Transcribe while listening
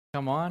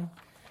Come on.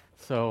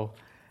 So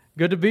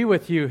good to be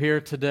with you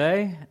here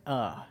today.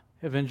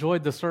 Have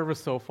enjoyed the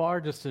service so far.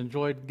 Just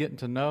enjoyed getting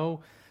to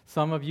know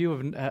some of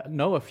you.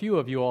 Know a few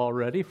of you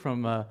already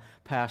from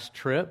past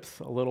trips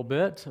a little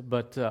bit,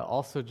 but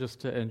also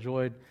just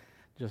enjoyed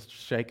just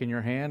shaking your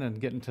hand and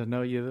getting to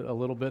know you a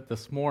little bit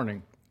this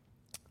morning.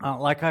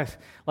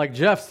 Like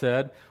Jeff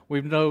said,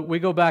 we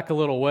go back a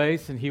little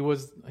ways, and he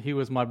was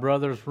my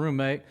brother's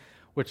roommate,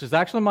 which is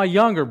actually my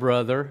younger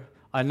brother.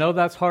 I know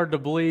that's hard to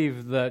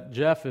believe that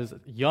Jeff is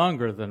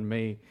younger than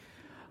me.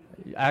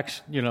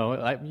 Actually,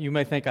 you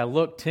may think I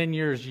look 10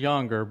 years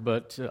younger,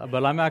 but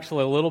I'm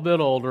actually a little bit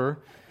older.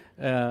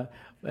 But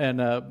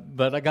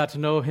I got to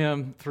know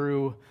him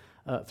through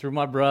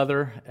my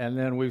brother, and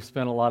then we've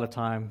spent a lot of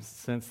time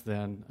since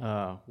then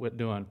with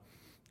doing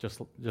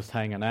just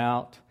hanging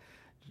out,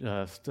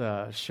 just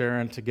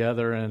sharing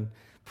together in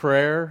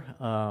prayer.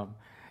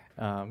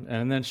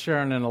 And then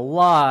sharing in a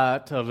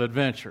lot of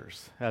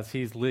adventures as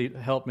he's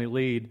helped me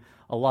lead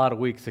a lot of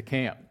weeks of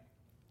camp.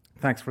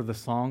 Thanks for the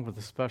song, for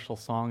the special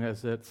song,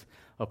 as it's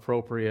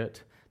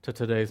appropriate to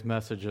today's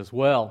message as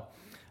well.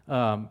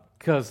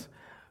 Because,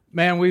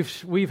 man,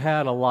 we've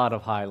had a lot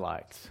of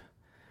highlights.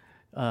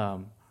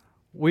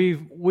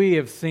 We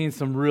have seen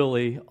some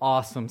really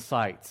awesome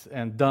sights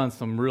and done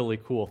some really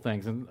cool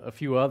things, and a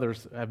few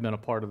others have been a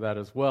part of that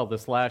as well.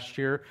 This last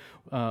year,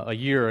 a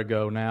year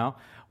ago now,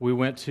 we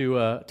went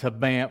to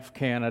Banff,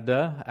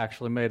 Canada.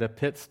 Actually, made a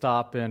pit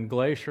stop in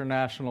Glacier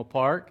National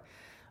Park.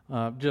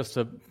 Hard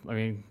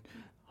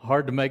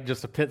to make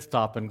just a pit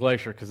stop in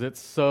Glacier because it's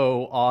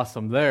so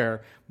awesome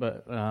there.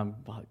 But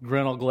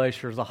Grinnell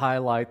Glacier is a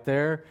highlight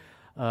there.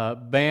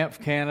 Banff,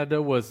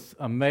 Canada was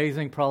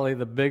amazing. Probably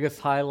the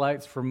biggest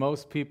highlights for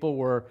most people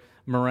were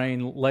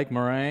Lake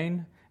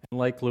Moraine and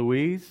Lake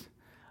Louise.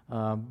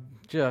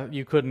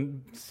 You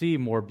couldn't see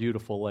more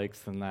beautiful lakes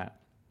than that.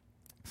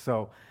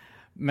 So,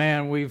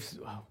 man,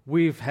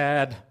 we've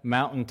had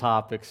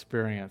mountaintop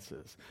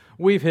experiences.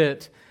 We've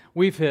hit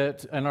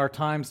in our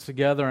times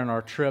together and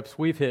our trips.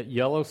 We've hit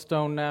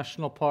Yellowstone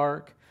National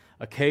Park,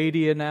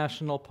 Acadia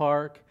National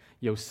Park,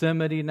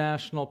 Yosemite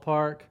National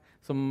Park,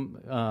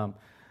 some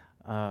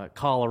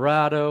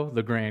Colorado,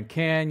 the Grand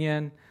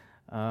Canyon.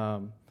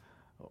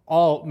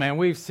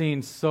 We've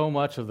seen so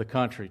much of the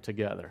country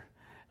together,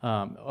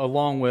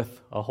 along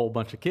with a whole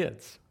bunch of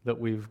kids that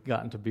we've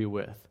gotten to be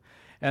with.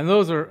 And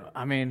those are,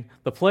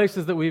 the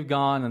places that we've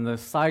gone and the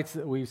sights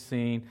that we've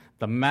seen,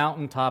 the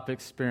mountaintop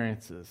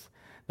experiences.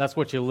 That's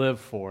what you live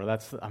for.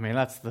 That's the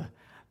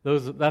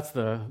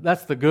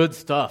good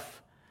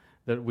stuff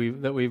that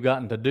we've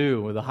gotten to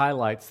do, or the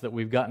highlights that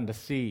we've gotten to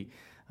see.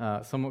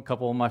 A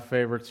couple of my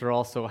favorites are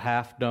also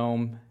Half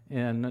Dome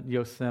in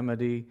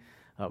Yosemite,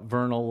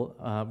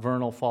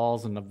 Vernal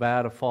Falls and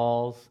Nevada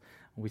Falls.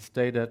 We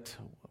stayed at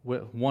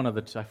one of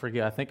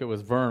I think it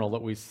was Vernal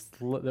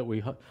that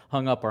we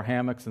hung up our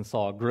hammocks and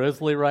saw a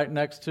grizzly right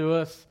next to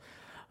us.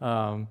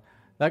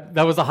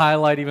 That was a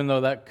highlight, even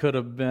though that could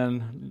have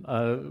been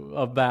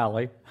a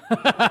valley,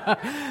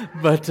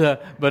 but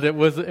it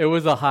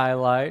was a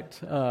highlight.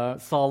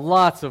 Saw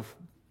lots of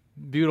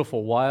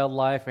beautiful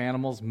wildlife,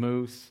 animals,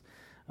 moose,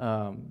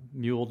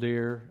 mule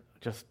deer,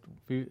 just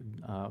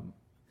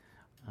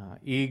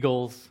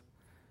eagles.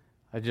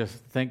 I just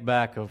think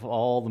back of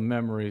all the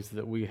memories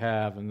that we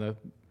have and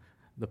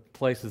the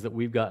places that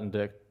we've gotten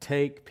to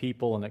take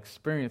people and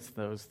experience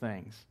those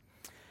things.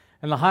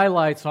 And the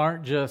highlights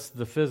aren't just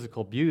the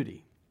physical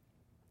beauty.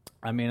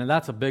 And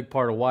that's a big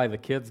part of why the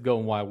kids go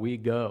and why we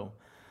go.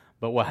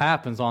 But what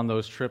happens on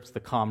those trips, the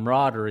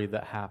camaraderie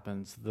that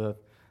happens, the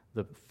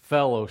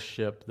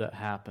fellowship that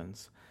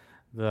happens,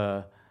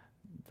 the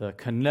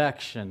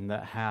connection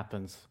that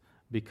happens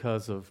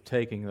because of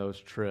taking those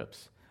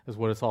trips is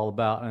what it's all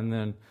about. And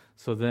then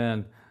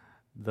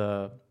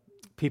the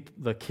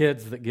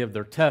kids that give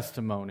their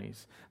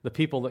testimonies, the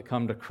people that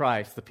come to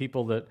Christ, the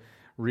people that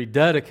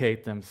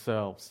rededicate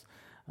themselves,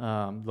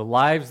 the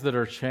lives that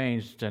are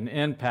changed and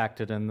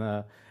impacted, and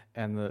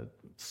the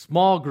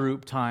small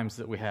group times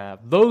that we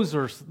have. Those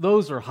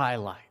are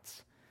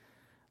highlights.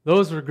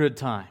 Those are good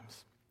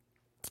times.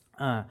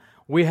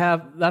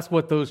 That's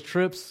what those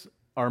trips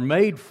are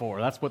made for.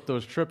 That's what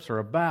those trips are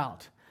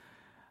about.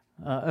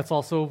 That's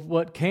also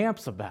what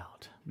camp's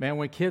about. Man,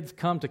 when kids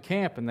come to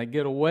camp and they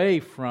get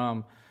away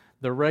from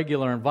the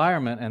regular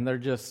environment and they're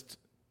just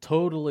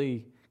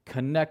totally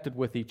connected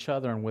with each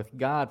other and with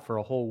God for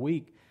a whole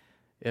week,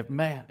 it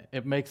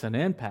makes an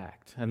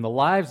impact. And the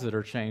lives that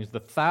are changed, the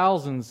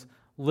thousands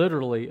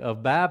literally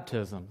of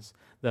baptisms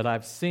that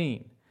I've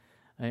seen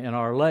in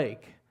our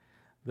lake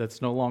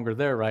that's no longer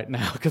there right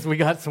now because we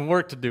got some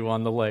work to do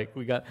on the lake.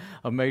 We got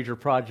a major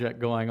project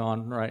going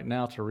on right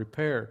now to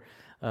repair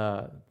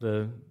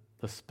the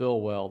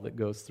spill well that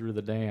goes through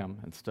the dam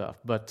and stuff.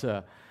 But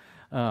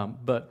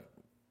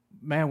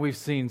man, we've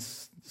seen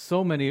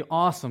so many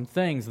awesome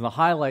things, and the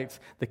highlights,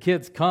 the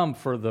kids come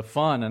for the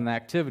fun and the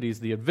activities,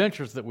 the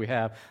adventures that we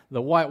have,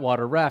 the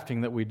whitewater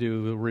rafting that we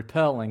do, the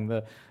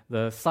rappelling,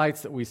 the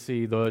sights that we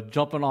see, the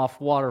jumping off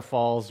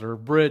waterfalls or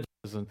bridges,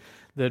 and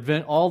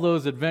All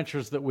those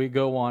adventures that we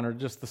go on are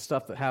just the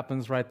stuff that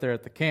happens right there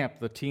at the camp,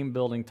 the team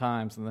building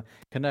times and the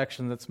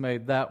connection that's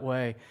made that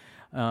way.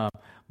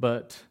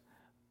 But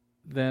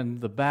then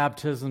the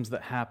baptisms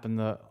that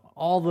happen,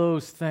 all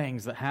those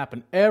things that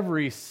happen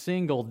every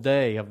single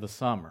day of the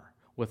summer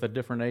with a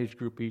different age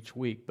group each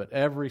week, but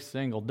every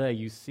single day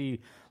you see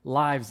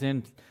lives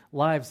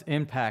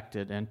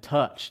impacted and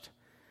touched.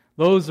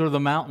 Those are the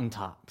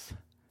mountaintops.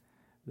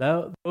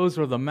 Those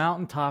are the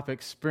mountaintop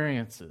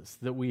experiences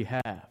that we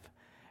have,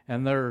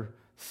 and there are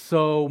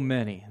so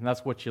many. And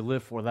that's what you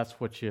live for. That's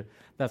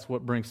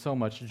what brings so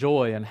much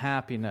joy and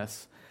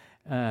happiness,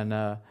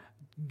 and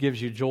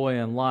gives you joy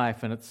in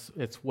life. And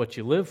it's what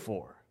you live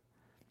for.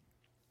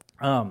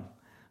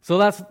 So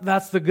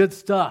that's the good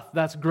stuff.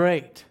 That's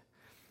great.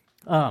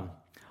 On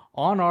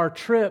our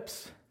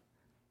trips,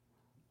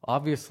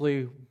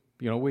 obviously,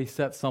 we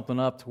set something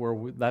up to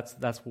where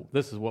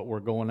this is what we're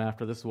going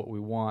after. This is what we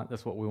want.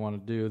 This is what we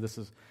want to do. This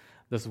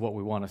is what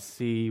we want to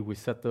see. We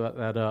set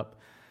that up.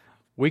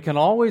 We can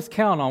always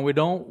count on. We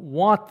don't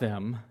want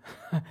them.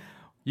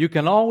 You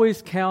can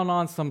always count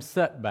on some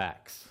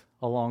setbacks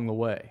along the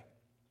way,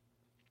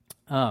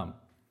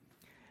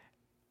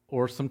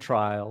 or some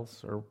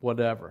trials or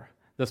whatever.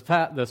 This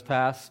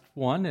past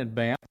one in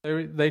Banff,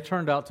 they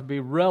turned out to be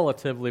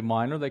relatively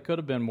minor. They could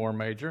have been more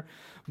major,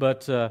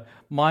 but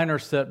minor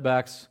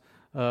setbacks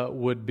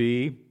would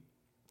be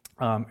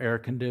air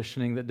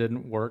conditioning that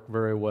didn't work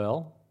very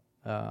well,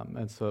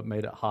 and so it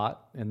made it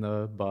hot in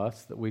the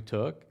bus that we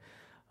took.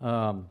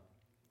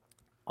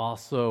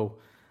 Also,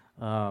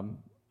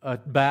 a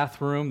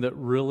bathroom that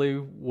really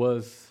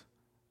was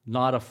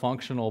not a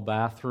functional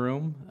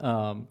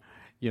bathroom.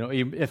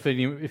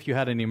 If you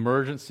had an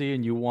emergency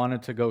and you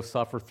wanted to go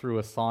suffer through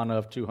a sauna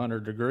of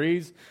 200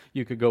 degrees,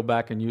 you could go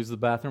back and use the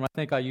bathroom. I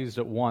think I used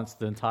it once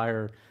the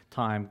entire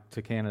time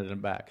to Canada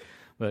and back.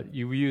 But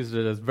you used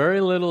it as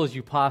very little as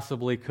you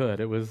possibly could.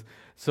 It was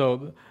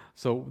so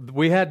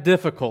we had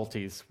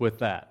difficulties with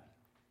that.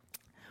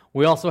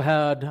 We also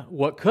had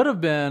what could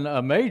have been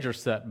a major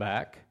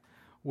setback,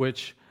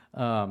 which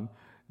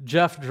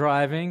Jeff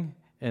driving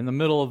in the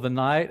middle of the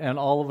night, and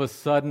all of a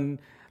sudden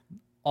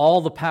all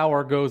the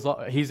power goes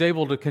off. He's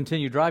able to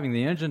continue driving.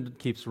 The engine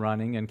keeps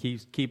running, and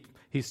he's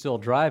still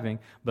driving,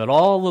 but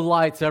all the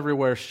lights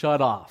everywhere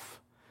shut off.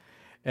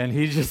 And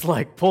he just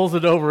pulls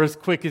it over as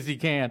quick as he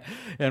can,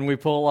 and we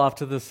pull off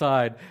to the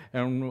side.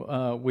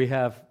 And we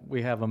have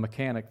a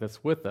mechanic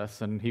that's with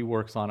us, and he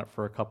works on it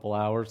for a couple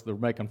hours. They're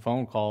making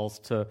phone calls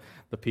to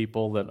the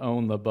people that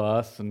own the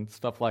bus and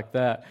stuff like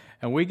that.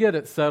 And we get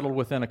it settled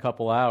within a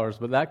couple hours,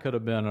 but that could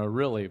have been a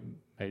really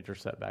major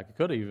setback. It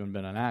could have even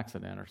been an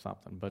accident or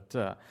something.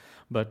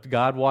 But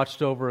God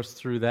watched over us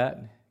through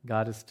that.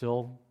 God is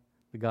still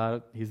the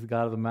God. He's the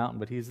God of the mountain,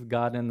 but He's the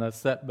God in the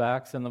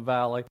setbacks in the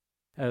valley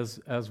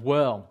as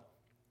well.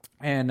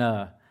 And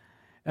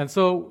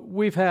so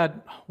we've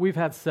had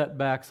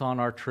setbacks on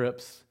our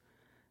trips.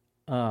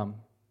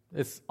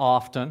 It's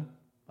often.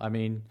 I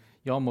mean,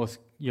 you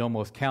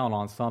almost count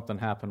on something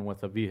happening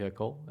with a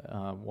vehicle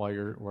while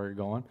you're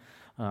going.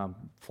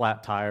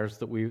 Flat tires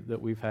that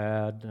we've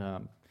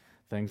had.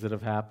 Things that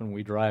have happened.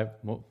 We drive.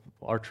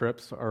 Our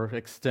trips are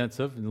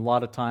extensive, and a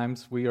lot of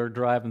times we are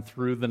driving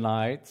through the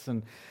nights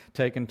and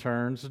taking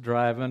turns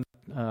driving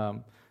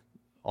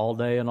all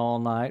day and all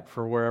night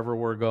for wherever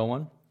we're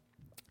going.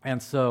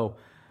 And so,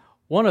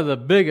 one of the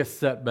biggest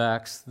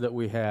setbacks that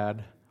we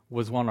had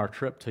was on our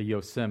trip to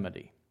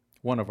Yosemite.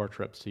 One of our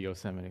trips to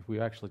Yosemite.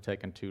 We've actually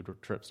taken 2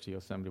 trips to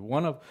Yosemite.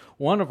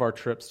 One of our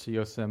trips to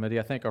Yosemite,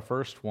 I think our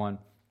first one.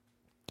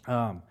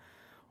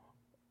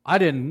 We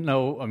didn't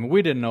know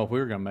if we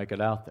were going to make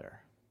it out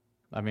there.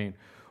 I mean,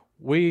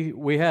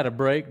 we had a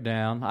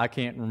breakdown. I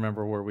can't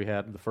remember where we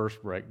had the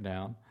first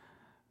breakdown.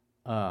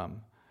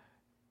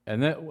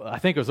 And then I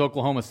think it was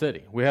Oklahoma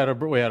City. We had a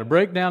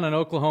breakdown in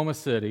Oklahoma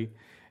City,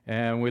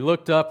 and we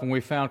looked up and we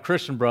found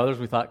Christian Brothers.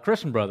 We thought,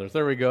 Christian Brothers,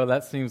 there we go.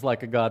 That seems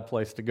like a God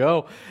place to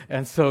go.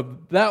 And so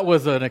that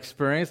was an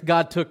experience.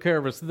 God took care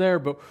of us there,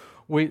 but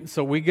we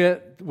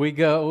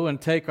go and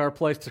take our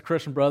place to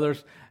Christian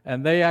Brothers,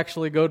 and they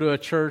actually go to a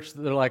church.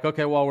 They're like,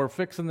 okay, while we're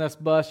fixing this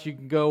bus, you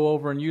can go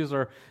over and use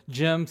our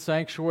gym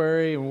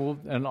sanctuary,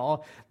 and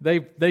all. They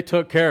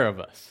took care of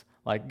us.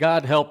 Like,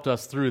 God helped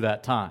us through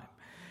that time.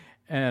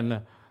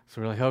 And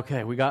so we're like,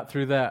 okay, we got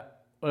through that.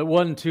 It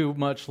wasn't too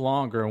much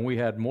longer, and we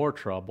had more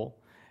trouble.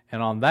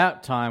 And on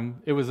that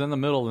time, it was in the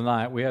middle of the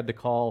night. We had to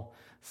call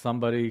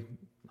somebody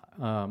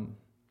to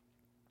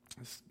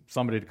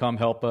come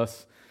help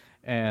us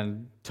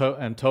and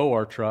tow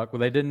our truck.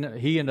 Well, they didn't.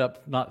 He ended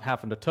up not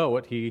having to tow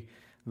it.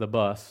 The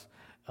bus.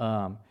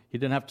 He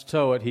didn't have to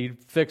tow it. He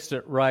fixed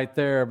it right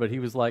there. But he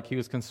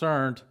was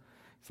concerned.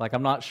 It's like,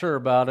 I'm not sure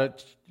about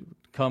it.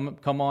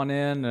 Come on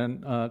in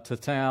and to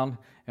town,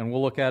 and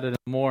we'll look at it in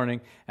the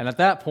morning. And at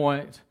that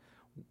point,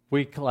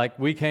 we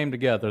came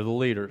together, the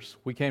leaders.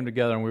 We came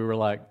together, and we were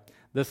like,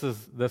 this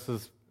is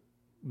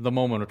the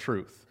moment of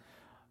truth.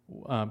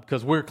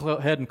 Because we're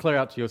heading clear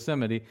out to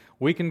Yosemite.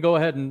 We can go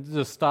ahead and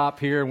just stop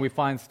here, and we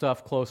find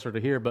stuff closer to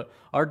here. But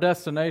our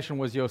destination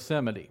was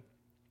Yosemite.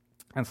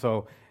 And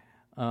so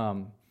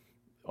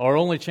our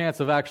only chance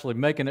of actually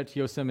making it to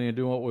Yosemite and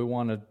doing what we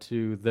wanted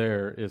to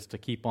there is to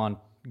keep on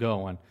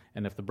going.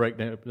 And if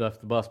the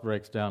bus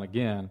breaks down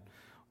again,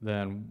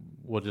 then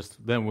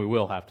we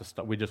will have to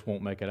stop. We just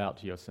won't make it out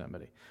to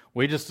Yosemite.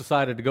 We just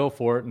decided to go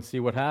for it and see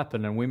what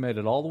happened, and we made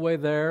it all the way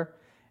there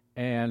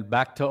and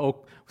back to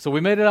Oak. So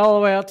we made it all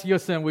the way out to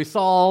Yosemite. We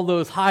saw all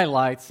those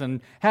highlights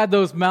and had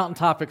those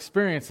mountaintop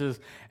experiences,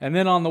 and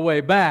then on the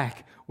way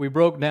back, we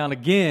broke down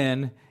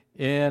again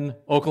in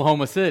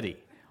Oklahoma City.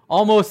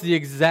 Almost the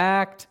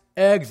exact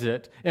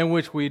exit in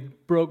which we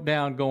broke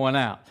down going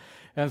out.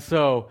 And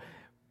so,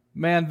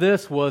 man,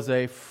 this was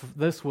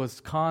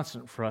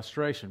constant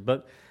frustration.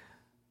 But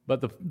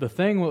the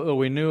thing that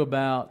we knew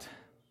about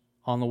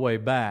on the way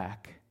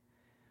back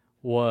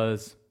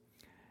was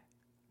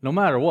no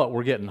matter what,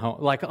 we're getting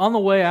home. Like on the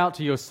way out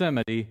to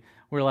Yosemite,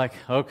 we're like,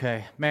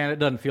 okay, man, it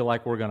doesn't feel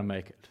like we're going to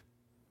make it.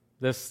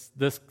 This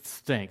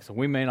stinks, and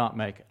we may not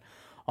make it.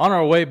 On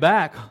our way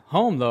back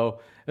home, though,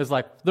 it's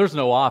like there's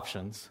no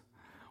options.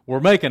 We're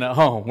making it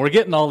home. We're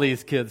getting all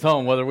these kids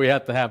home, whether we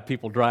have to have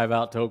people drive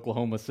out to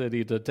Oklahoma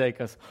City to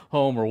take us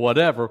home or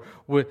whatever.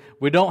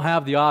 We don't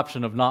have the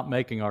option of not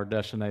making our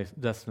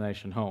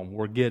destination home.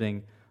 We're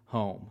getting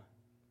home.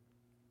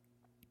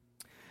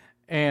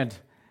 And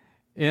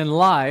in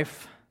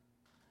life,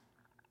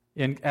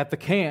 at the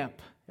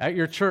camp, at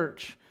your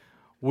church,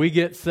 we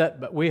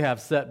have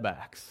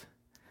setbacks.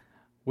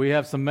 We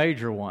have some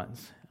major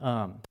ones.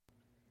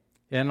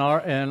 In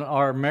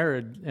our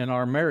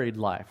married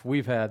life,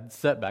 we've had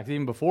setbacks.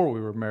 Even before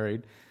we were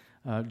married,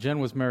 Jen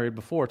was married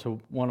before to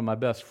one of my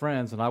best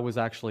friends, and I was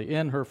actually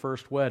in her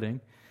first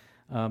wedding,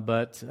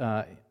 but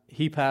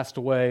he passed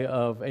away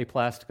of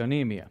aplastic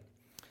anemia.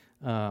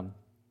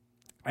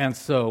 And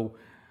so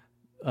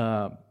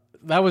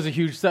that was a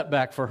huge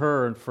setback for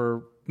her and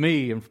for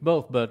me and for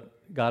both, but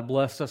God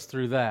blessed us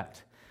through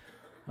that.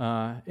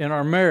 In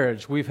our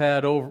marriage, we've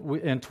had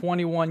in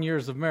 21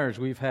 years of marriage,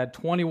 we've had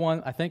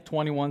 21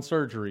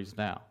 surgeries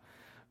now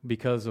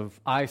because of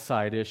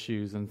eyesight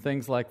issues and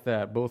things like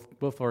that.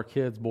 Both our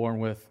kids born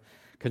with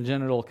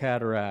congenital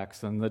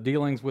cataracts and the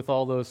dealings with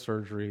all those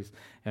surgeries,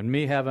 and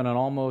me having an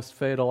almost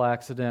fatal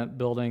accident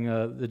building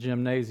the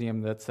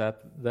gymnasium that's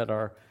at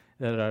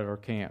our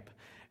camp,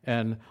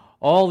 and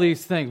all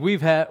these things.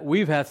 We've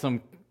had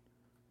some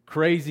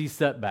crazy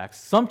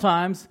setbacks.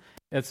 Sometimes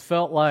it's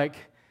felt like,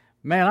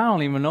 man, I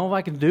don't even know if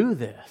I can do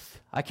this.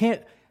 I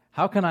can't.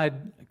 How can I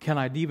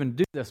even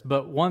do this?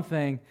 But one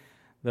thing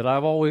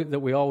that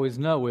we always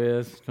know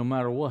is, no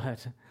matter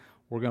what,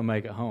 we're going to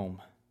make it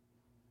home.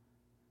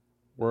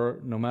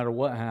 No matter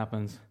what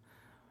happens,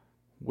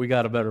 we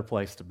got a better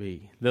place to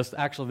be. This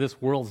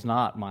world's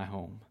not my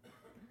home.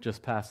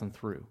 Just passing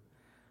through.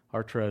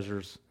 Our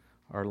treasures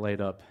are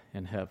laid up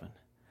in heaven.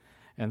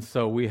 And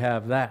so we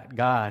have that.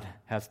 God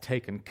has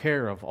taken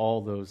care of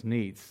all those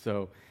needs.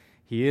 So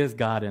He is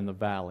God in the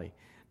valley.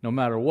 No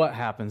matter what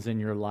happens in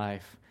your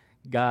life,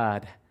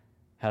 God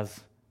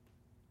has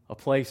a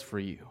place for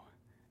you.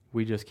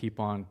 We just keep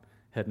on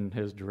heading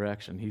His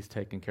direction. He's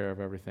taking care of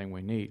everything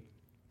we need.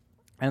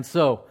 And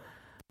so,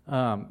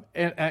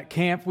 at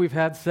camp, we've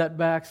had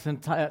setbacks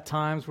and at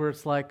times where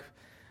it's like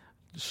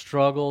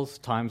struggles,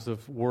 times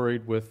of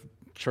worried with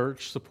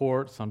church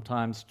support,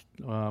 sometimes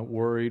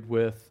worried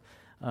with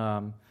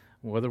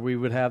whether we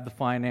would have the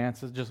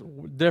finances, just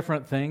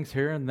different things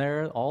here and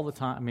there all the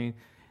time. I mean,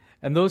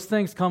 and those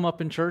things come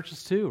up in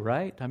churches too,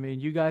 right? I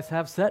mean, you guys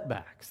have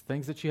setbacks,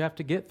 things that you have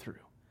to get through.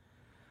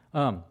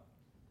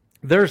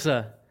 There's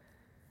a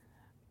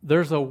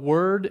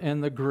word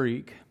in the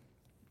Greek,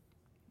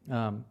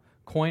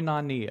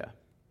 koinonia.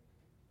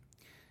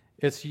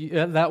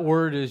 That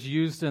word is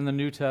used in the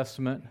New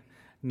Testament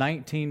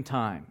 19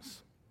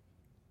 times.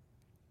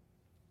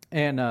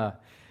 And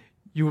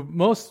you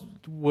most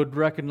would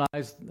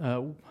recognize,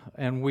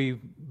 and we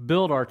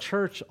build our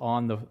church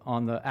on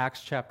the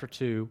Acts chapter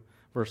 2,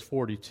 verse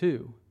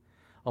 42.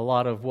 A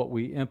lot of what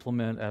we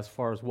implement as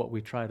far as what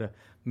we try to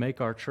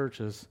make our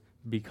churches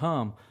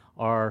become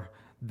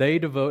they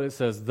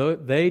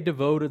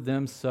devoted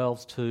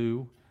themselves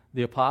to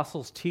the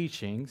apostles'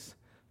 teachings,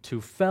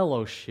 to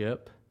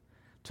fellowship,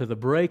 to the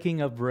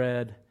breaking of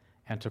bread,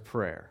 and to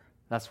prayer.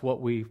 That's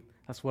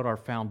what our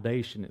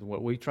foundation is.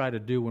 What we try to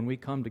do when we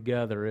come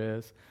together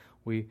is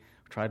we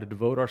try to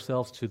devote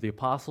ourselves to the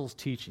apostles'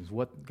 teachings,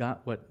 what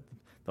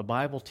the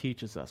Bible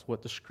teaches us,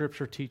 what the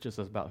Scripture teaches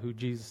us about who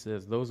Jesus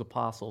is, those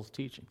apostles'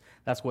 teaching.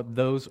 That's what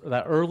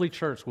that early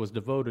church was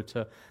devoted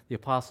to, the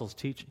apostles'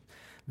 teaching.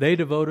 They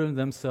devoted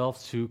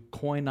themselves to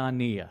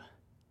koinonia,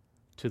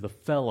 to the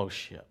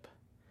fellowship.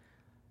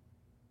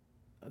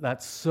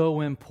 That's so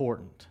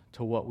important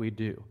to what we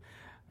do.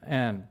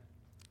 And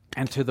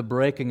to the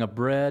breaking of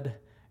bread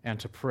and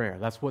to prayer.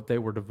 That's what they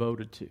were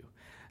devoted to.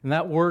 And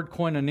that word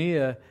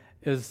koinonia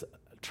is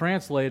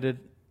translated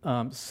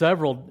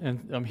several,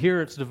 and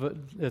here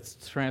it's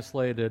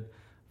translated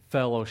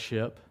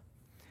fellowship.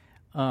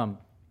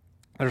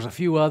 There's a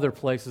few other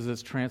places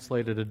it's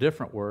translated a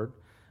different word.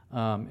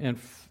 In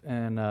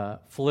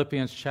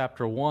Philippians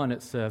chapter 1,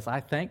 it says, I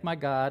thank my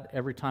God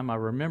every time I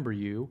remember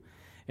you.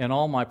 In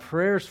all my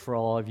prayers for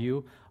all of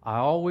you, I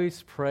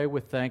always pray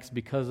with thanks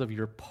because of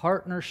your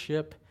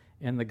partnership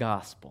in the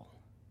gospel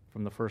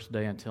from the first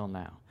day until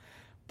now.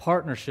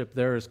 Partnership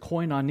there is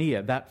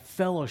koinonia, that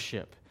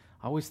fellowship.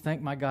 I always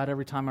thank my God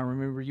every time I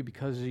remember you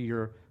because of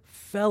your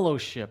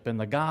fellowship in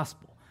the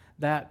gospel.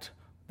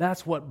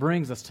 That's what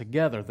brings us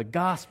together. The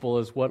gospel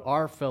is what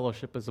our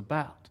fellowship is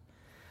about.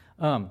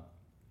 The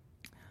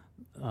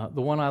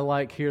one I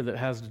like here that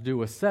has to do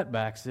with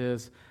setbacks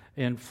is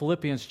in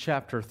Philippians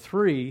chapter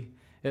 3,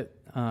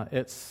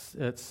 it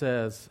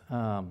says,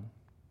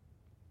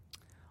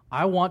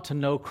 I want to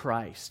know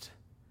Christ.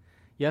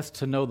 Yes,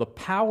 to know the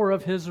power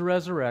of His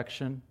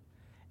resurrection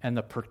and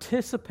the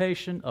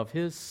participation of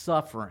His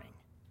suffering.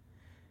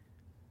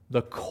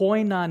 The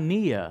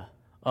koinonia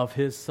of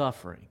His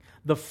suffering.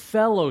 The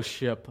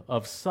fellowship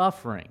of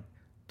suffering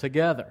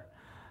together.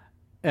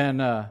 And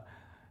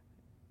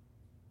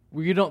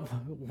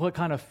what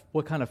kind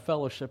of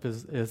fellowship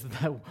is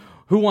that?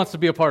 Who wants to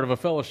be a part of a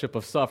fellowship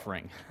of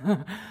suffering?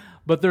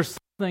 But there's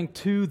something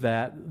to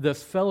that,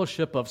 this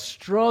fellowship of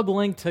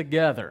struggling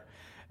together.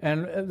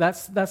 And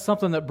that's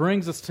something that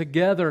brings us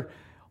together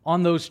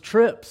on those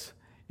trips.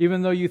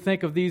 Even though you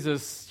think of these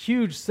as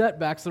huge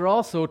setbacks, there are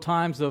also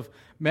times of,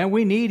 man,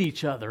 we need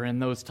each other in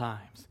those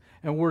times.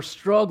 And we're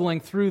struggling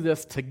through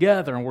this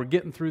together, and we're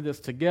getting through this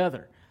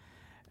together.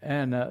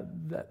 And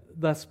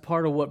that's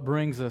part of what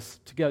brings us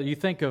together. You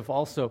think of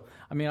also,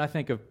 I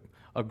think of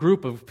a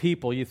group of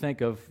people, you think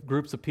of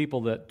groups of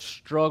people that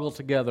struggle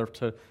together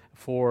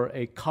for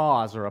a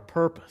cause or a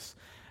purpose.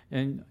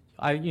 And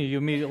you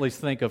immediately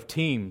think of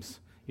teams.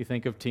 You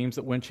think of teams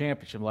that win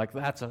championships. Like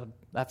that's an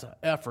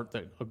effort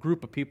that a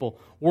group of people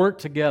work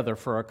together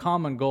for a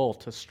common goal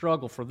to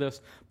struggle for this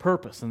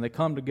purpose. And they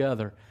come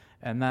together,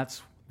 and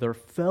that's their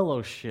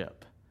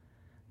fellowship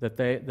that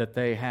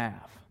they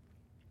have.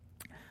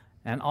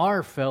 And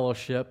our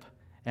fellowship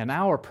and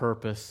our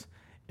purpose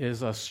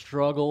is a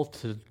struggle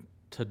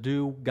to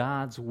do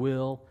God's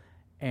will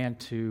and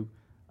to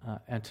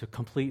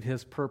complete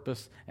His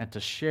purpose and to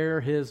share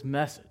His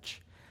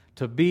message.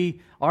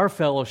 Our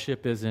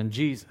fellowship is in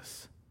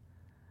Jesus.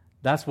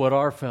 That's what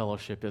our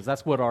fellowship is.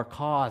 That's what our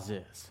cause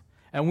is.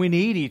 And we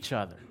need each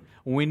other.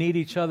 We need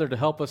each other to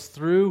help us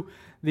through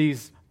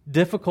these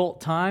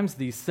difficult times,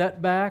 these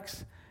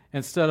setbacks,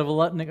 instead of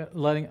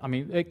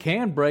letting. It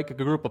can break a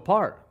group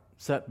apart,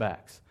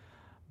 setbacks.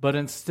 But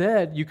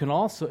instead,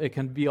 it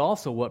can be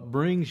also what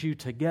brings you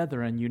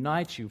together and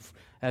unites you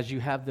as you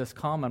have this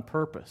common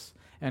purpose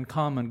and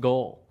common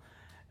goal.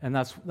 And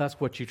that's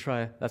what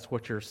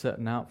you're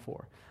setting out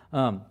for.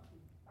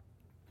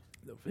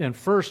 In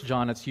 1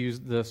 John, it's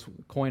used, this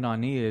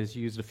koinonia is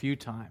used a few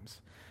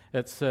times.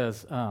 It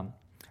says,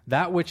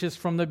 that which is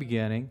from the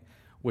beginning,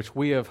 which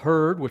we have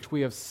heard, which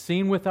we have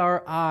seen with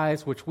our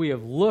eyes, which we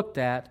have looked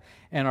at,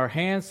 and our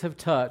hands have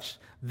touched,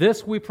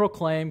 this we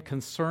proclaim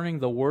concerning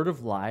the word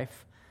of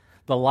life.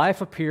 The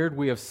life appeared,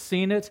 we have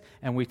seen it,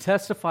 and we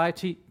testify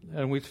to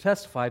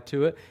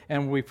it,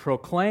 and we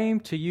proclaim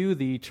to you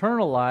the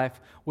eternal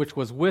life which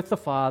was with the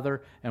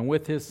Father and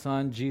with His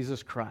Son,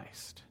 Jesus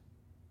Christ.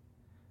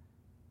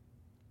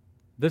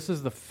 This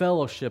is the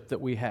fellowship that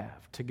we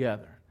have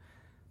together.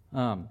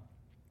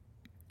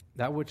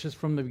 That which is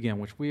from the beginning,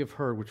 which we have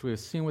heard, which we have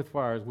seen with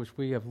our eyes, which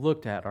we have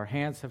looked at, our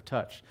hands have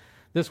touched.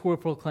 This we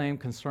proclaim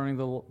concerning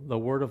the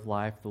word of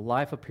life. The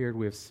life appeared,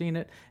 we have seen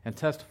it and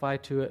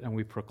testified to it, and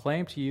we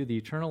proclaim to you the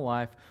eternal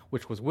life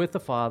which was with the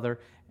Father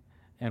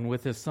and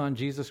with His Son,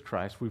 Jesus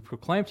Christ. We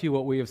proclaim to you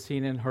what we have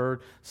seen and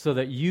heard, so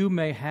that you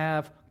may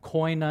have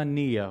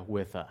koinonia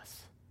with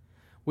us.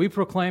 We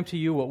proclaim to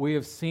you what we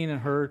have seen and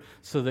heard,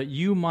 so that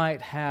you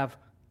might have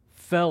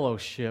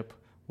fellowship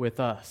with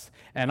us.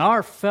 And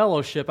our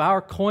fellowship,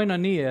 our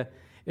koinonia,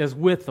 is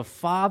with the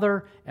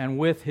Father and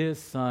with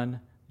His Son,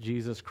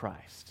 Jesus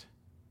Christ.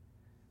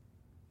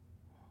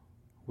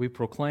 We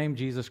proclaim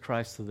Jesus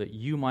Christ so that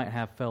you might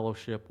have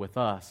fellowship with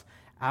us,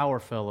 our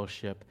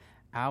fellowship,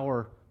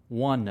 our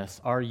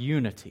oneness, our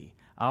unity.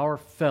 Our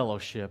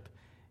fellowship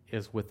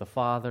is with the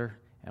Father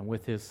and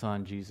with His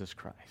Son, Jesus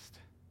Christ.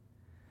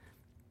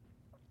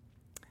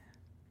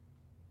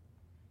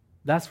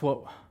 That's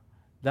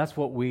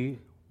what we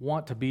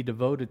want to be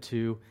devoted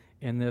to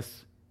in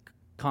this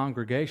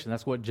congregation.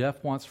 That's what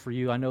Jeff wants for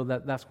you. I know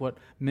that's what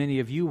many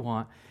of you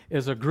want,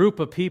 is a group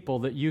of people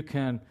that you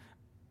can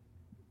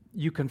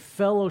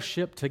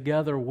fellowship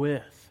together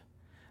with,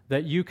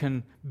 that you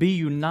can be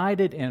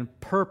united in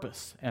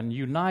purpose and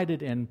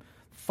united in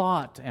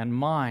thought and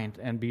mind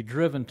and be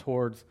driven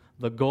towards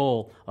the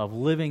goal of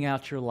living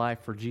out your life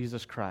for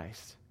Jesus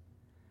Christ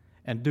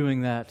and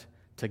doing that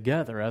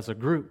together as a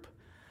group.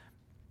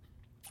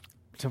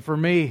 So for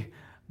me,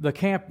 the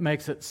camp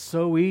makes it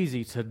so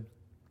easy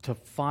to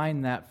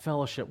find that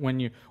fellowship. When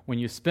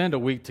you spend a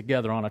week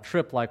together on a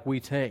trip like we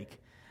take,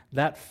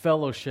 that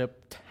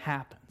fellowship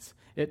happens.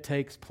 It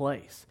takes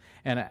place,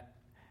 and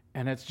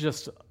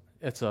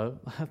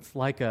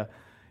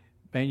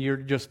you're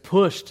just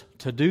pushed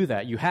to do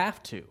that. You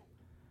have to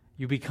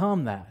You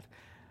become that.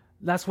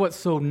 That's what's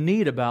so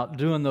neat about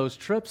doing those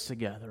trips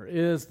together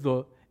is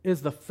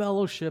the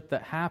fellowship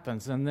that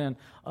happens, and then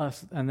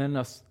us,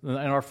 and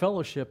our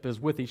fellowship is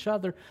with each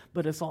other,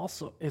 but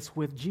it's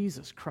with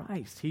Jesus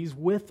Christ. He's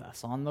with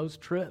us on those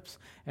trips,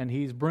 and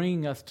He's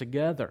bringing us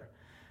together.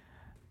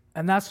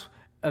 And that's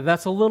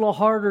a little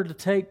harder to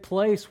take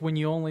place when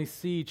you only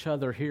see each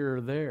other here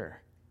or there.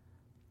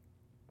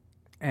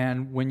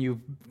 And when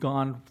you've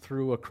gone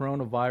through a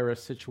coronavirus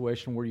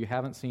situation where you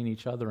haven't seen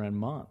each other in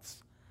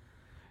months,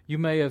 you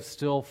may have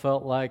still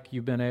felt like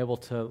you've been able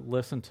to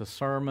listen to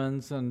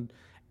sermons and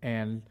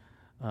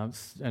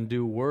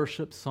do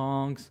worship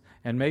songs,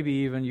 and maybe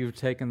even you've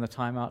taken the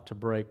time out to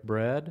break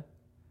bread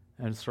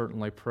and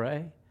certainly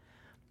pray.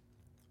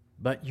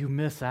 But you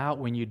miss out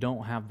when you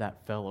don't have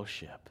that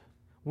fellowship.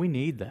 We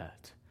need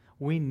that.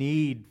 We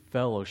need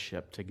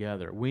fellowship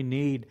together. We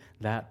need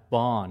that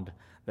bond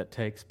that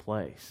takes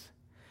place.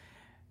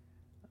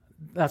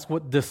 That's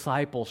what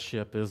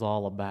discipleship is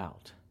all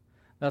about.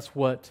 That's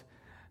what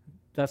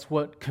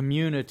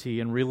community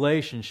and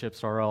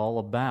relationships are all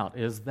about,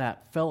 is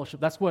that fellowship.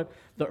 That's what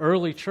the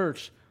early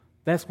church,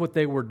 that's what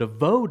they were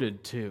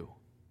devoted to.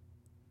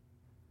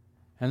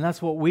 And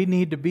that's what we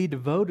need to be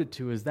devoted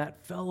to, is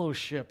that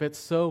fellowship. It's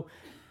so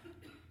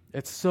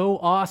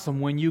awesome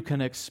when you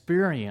can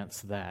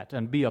experience that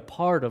and be a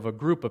part of a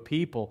group of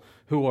people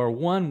who are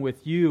one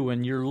with you,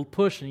 and you're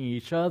pushing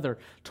each other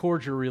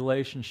towards your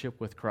relationship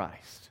with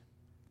Christ.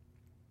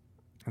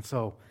 And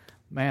so,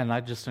 man, I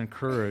just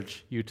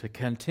encourage you to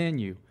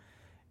continue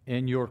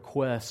in your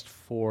quest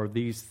for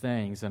these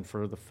things and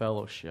for the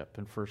fellowship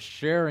and for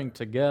sharing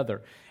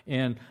together.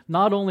 And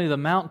not only the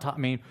mountaintop,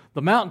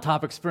 the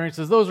mountaintop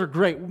experiences, those are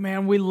great.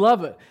 Man, we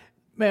love it.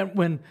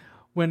 Man,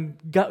 when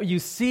God, you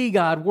see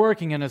God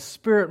working and His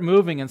Spirit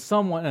moving and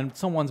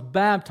someone's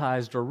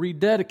baptized or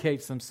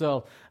rededicates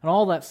themselves and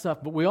all that stuff,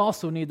 but we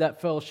also need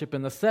that fellowship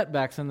in the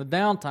setbacks and the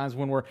downtimes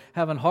when we're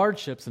having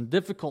hardships and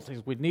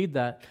difficulties. We need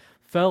that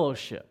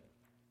fellowship.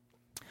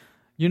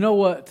 You know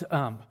what?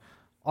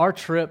 Our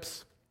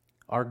trips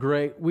are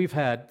great. We've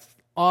had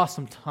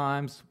awesome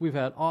times. We've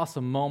had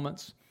awesome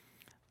moments.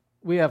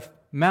 We have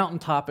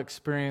mountaintop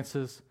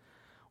experiences.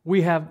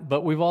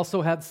 But we've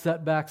also had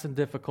setbacks and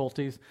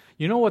difficulties.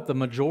 You know what the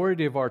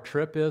majority of our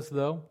trip is,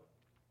 though?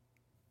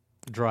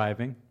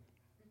 Driving.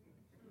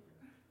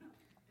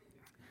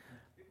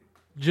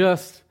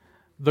 Just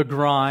the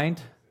grind.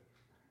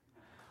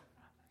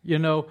 You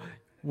know,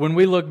 when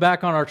we look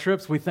back on our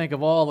trips, we think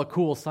of all the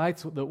cool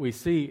sights that we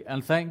see,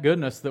 and thank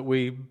goodness that's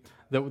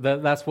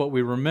what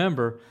we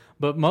remember.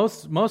 But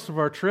most of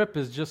our trip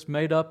is just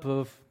made up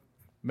of,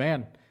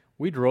 man,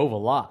 we drove a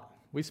lot.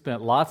 We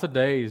spent lots of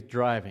days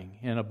driving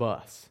in a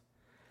bus.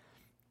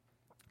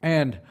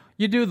 And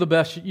you do the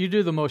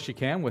most you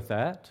can with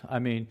that.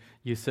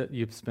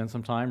 You spend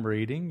some time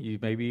reading, you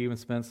maybe even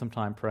spend some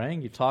time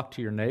praying, you talk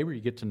to your neighbor,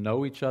 you get to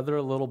know each other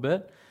a little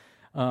bit.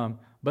 But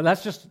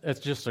it's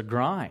just a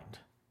grind.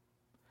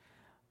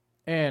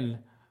 And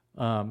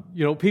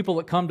people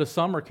that come to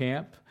summer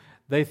camp,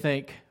 they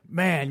think,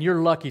 man, you're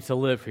lucky to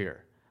live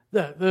here.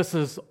 This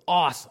is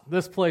awesome.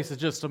 This place is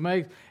just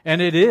amazing.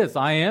 And it is.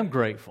 I am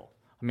grateful.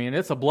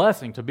 It's a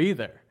blessing to be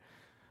there.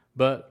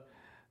 But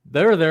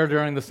they're there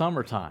during the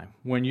summertime,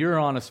 when you're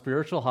on a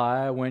spiritual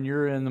high, when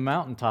you're in the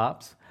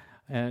mountaintops.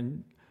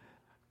 And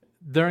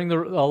during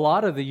a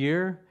lot of the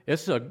year,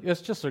 it's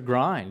just a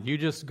grind. You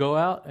just go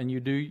out and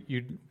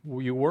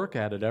you work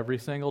at it every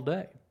single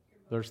day.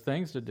 There's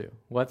things to do.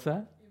 What's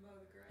that?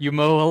 You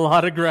mow a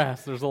lot of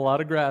grass. There's a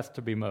lot of grass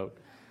to be mowed,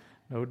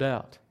 no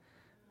doubt.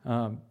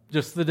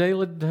 Just the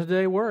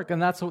day-to-day work,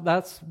 and that's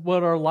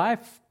what our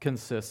life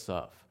consists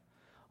of.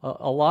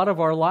 A lot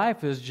of our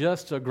life is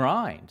just a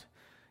grind.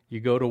 You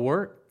go to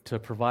work to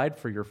provide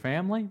for your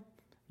family.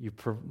 You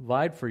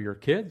provide for your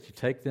kids. You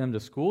take them to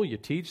school. You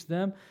teach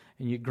them,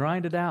 and you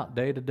grind it out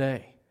day to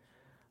day.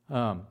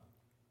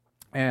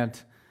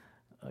 And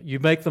you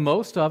make the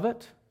most of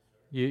it.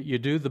 You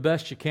do the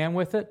best you can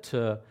with it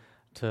to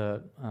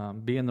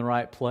be in the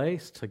right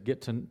place, to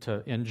get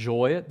to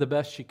enjoy it the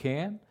best you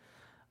can.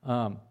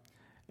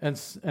 And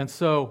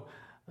so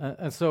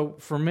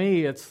for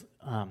me, it's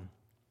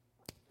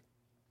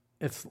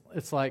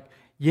like,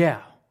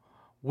 yeah,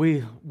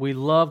 we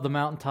love the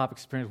mountaintop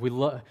experience.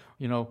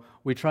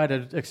 We try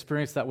to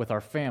experience that with our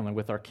family,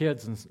 with our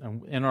kids,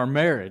 and in our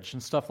marriage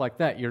and stuff like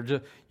that.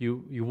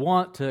 You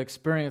want to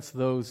experience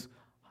those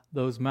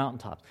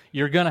mountaintops.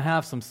 You're going to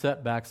have some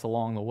setbacks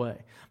along the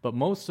way, but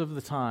most of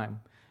the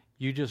time,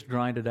 you just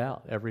grind it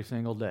out every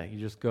single day. You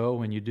just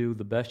go and you do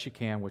the best you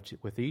can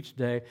with each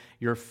day.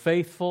 You're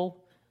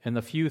faithful in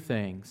the few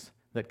things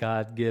that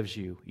God gives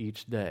you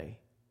each day.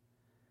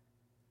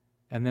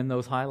 And then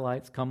those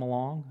highlights come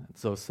along,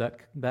 those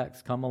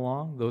setbacks come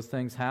along, those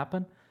things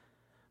happen.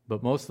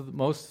 But most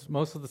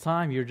of the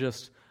time, you're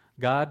just,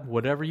 God,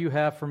 whatever you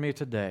have for me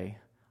today,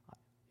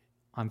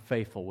 I'm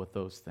faithful with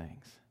those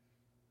things.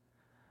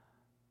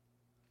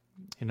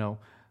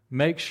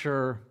 Make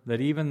sure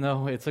that even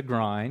though it's a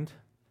grind,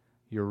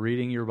 you're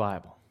reading your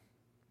Bible.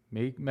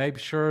 Make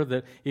sure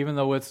that even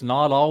though it's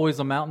not always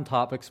a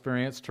mountaintop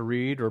experience to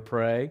read or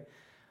pray,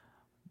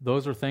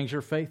 those are things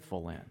you're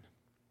faithful in.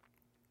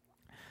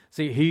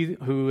 See, he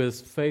who is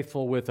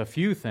faithful with a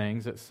few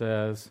things, it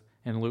says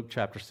in Luke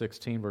chapter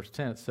 16, verse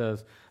 10, it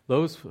says,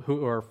 those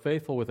who are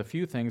faithful with a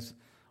few things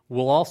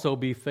will also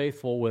be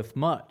faithful with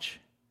much.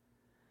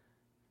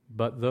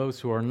 But those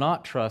who are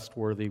not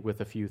trustworthy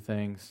with a few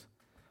things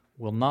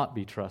will not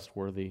be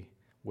trustworthy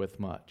with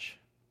much.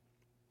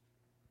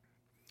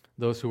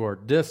 Those who are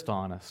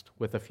dishonest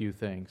with a few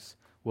things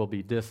will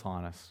be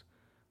dishonest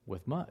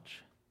with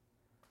much.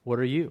 What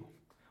are you?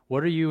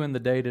 What are you in the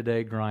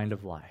day-to-day grind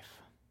of life?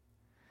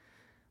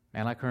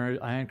 And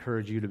I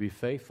encourage you to be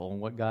faithful in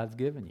what God's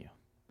given you.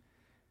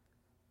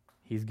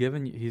 He's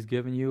given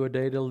you a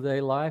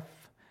day-to-day life.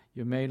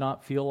 You may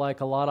not feel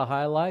like a lot of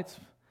highlights.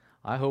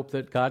 I hope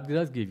that God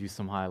does give you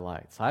some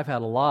highlights. I've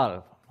had a lot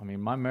of.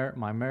 My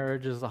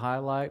marriage is a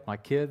highlight. My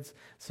kids,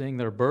 seeing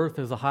their birth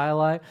is a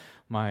highlight.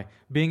 My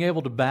being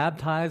able to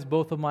baptize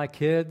both of my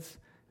kids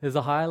is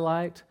a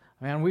highlight.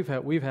 Man,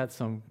 we've had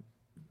some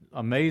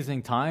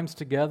amazing times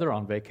together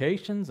on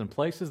vacations and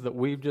places that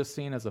we've just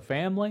seen as a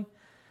family.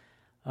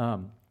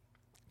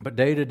 But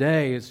day to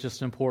day, it's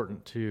just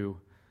important to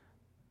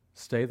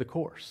stay the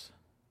course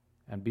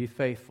and be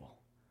faithful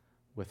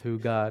with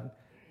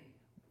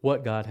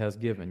what God has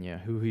given you,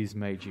 who He's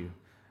made you,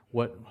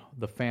 what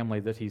the family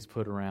that He's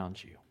put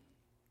around you.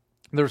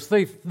 There's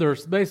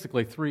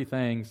basically three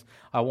things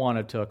I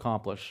wanted to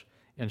accomplish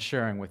in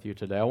sharing with you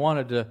today. I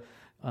wanted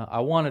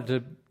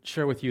to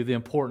share with you the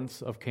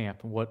importance of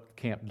camp and what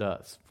camp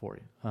does for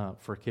you,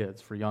 for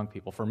kids, for young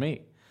people, for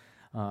me,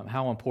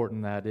 how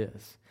important that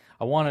is.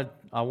 I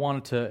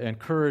wanted to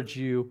encourage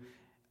you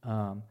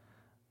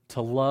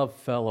to love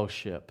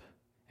fellowship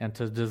and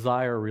to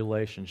desire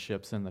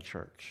relationships in the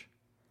church.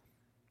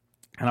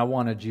 And I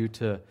wanted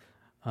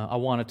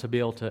to be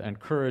able to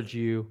encourage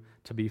you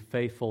to be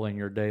faithful in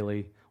your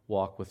daily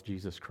walk with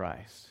Jesus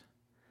Christ.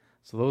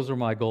 So those are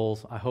my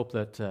goals. I hope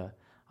that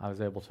I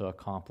was able to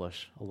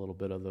accomplish a little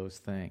bit of those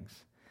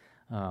things.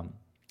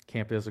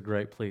 Camp is a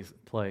great place.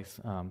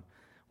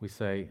 We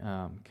say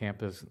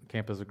camp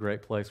is a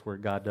great place where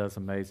God does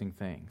amazing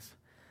things.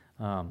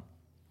 And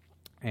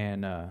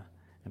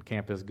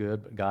camp is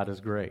good, but God is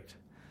great.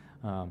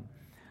 And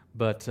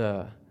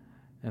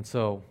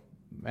so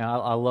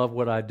I love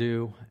what I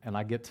do, and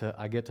I get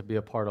to be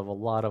a part of a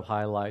lot of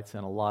highlights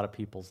in a lot of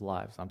people's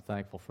lives. I'm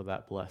thankful for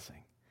that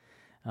blessing,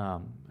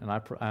 and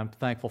I'm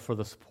thankful for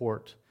the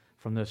support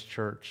from this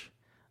church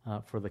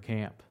for the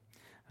camp.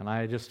 And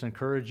I just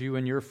encourage you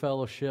in your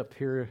fellowship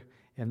here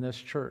in this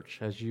church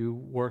as you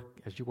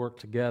work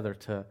together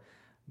to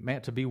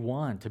be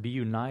one, to be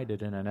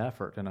united in an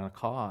effort and a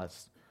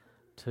cause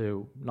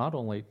to not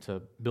only to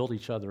build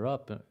each other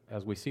up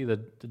as we see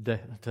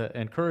to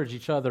encourage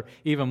each other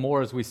even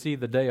more as we see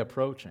the day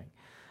approaching,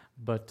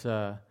 but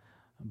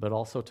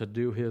also to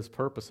do His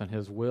purpose and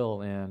His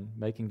will in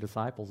making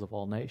disciples of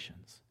all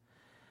nations.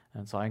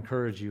 And so I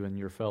encourage you in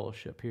your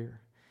fellowship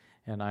here,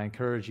 and I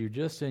encourage you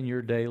just in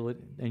your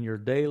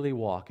daily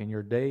walk, in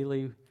your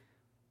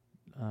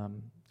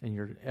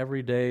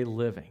everyday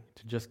living,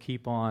 to just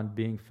keep on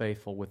being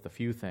faithful with the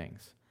few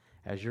things.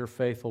 As you're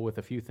faithful with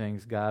a few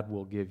things, God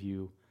will give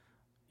you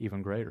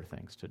even greater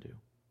things to do.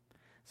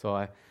 So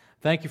I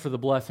thank you for the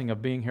blessing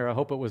of being here. I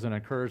hope it was an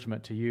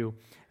encouragement to you,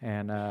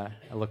 and I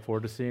look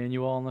forward to seeing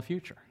you all in the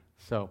future.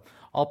 So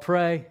I'll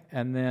pray,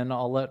 and then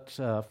I'll let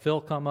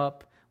Phil come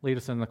up, lead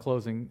us in the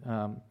closing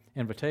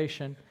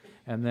invitation,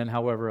 and then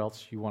however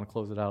else you want to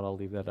close it out, I'll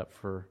leave that up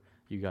for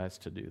you guys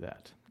to do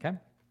that. Okay?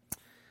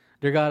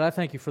 Dear God, I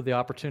thank you for the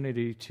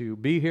opportunity to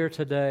be here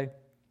today.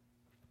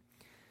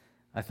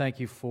 I thank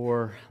you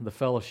for the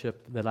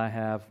fellowship that I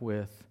have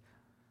with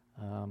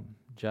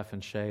Jeff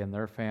and Shay and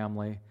their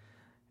family,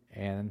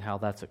 and how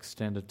that's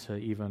extended to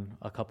even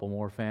a couple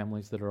more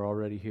families that are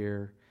already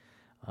here,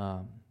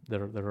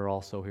 that are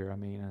also here.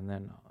 And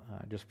then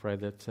I just pray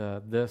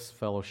that this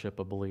fellowship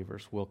of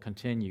believers will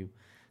continue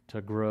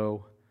to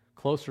grow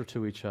closer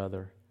to each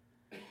other,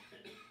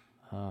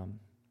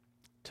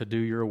 to do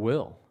your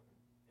will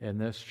in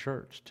this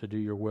church, to do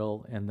your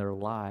will in their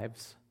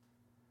lives,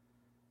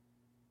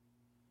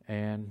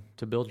 and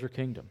to build your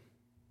kingdom.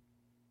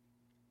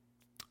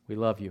 We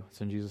love you. It's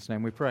in Jesus'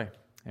 name we pray.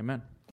 Amen.